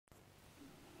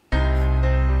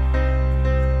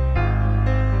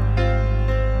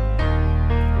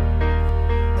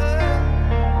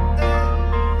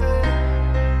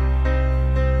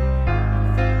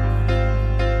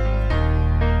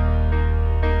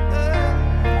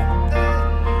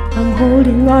I'm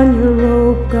holding on your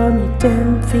rope, got me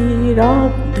 10 feet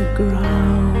off the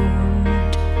ground.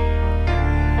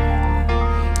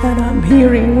 And I'm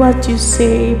hearing what you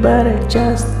say, but I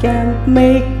just can't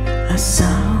make a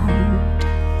sound.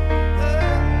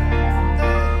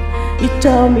 You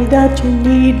tell me that you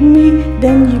need me,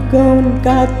 then you go and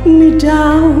cut me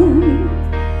down.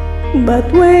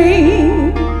 But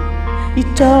wait, you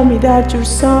tell me that you're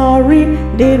sorry,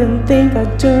 didn't think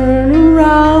I'd turn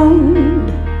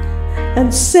around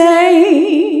and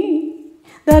say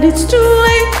that it's too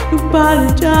late to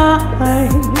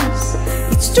apologize.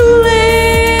 It's too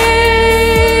late.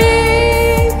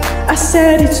 I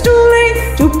said it's too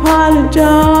late to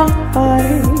apologize.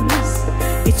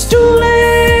 It's too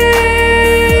late,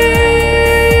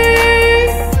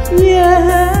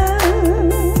 yeah.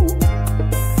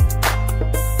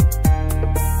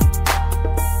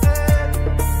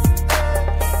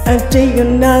 I'll take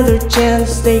another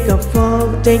chance, take a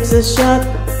fall, takes a shot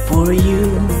for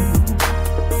you.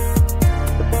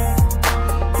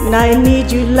 And I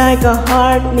need you like a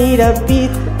heart need a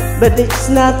beat, but it's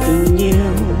nothing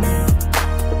new.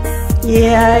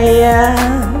 Yeah, yeah,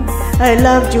 I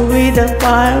loved you with a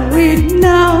fire, right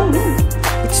now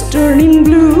it's turning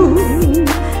blue.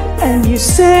 And you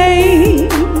say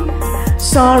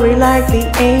sorry like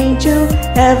the angel,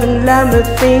 heaven let me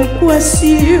think was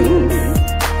you.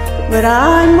 But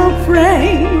I'm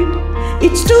afraid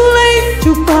it's too late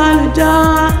to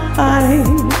apologize.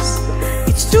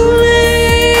 It's too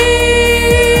late.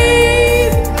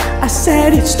 I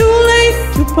said it's too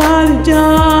late to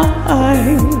apologize.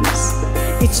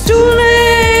 It's too late.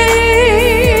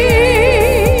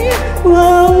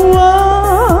 Whoa,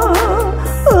 whoa,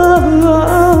 whoa,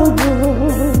 whoa.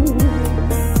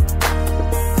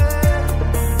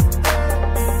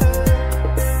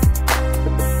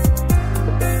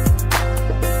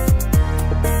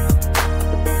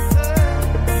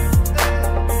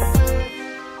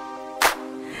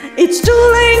 It's too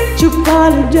late to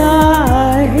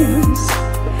apologize.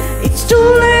 It's too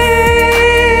late.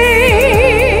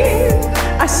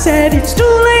 I said it's too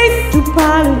late to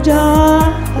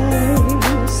apologize.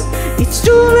 It's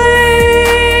too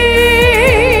late.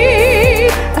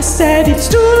 I said it's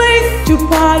too late to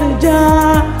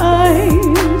apologize.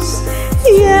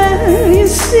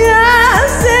 Yes, yeah, I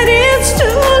said it's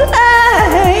too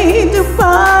late to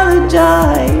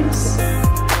apologize.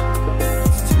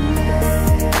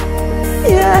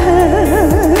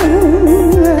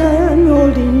 I'm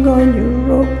holding on your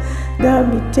rope, got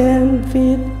me 10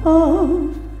 feet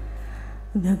off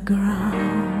the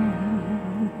ground.